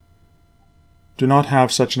Do not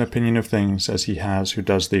have such an opinion of things as he has who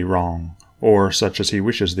does thee wrong, or such as he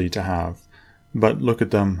wishes thee to have, but look at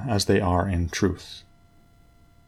them as they are in truth.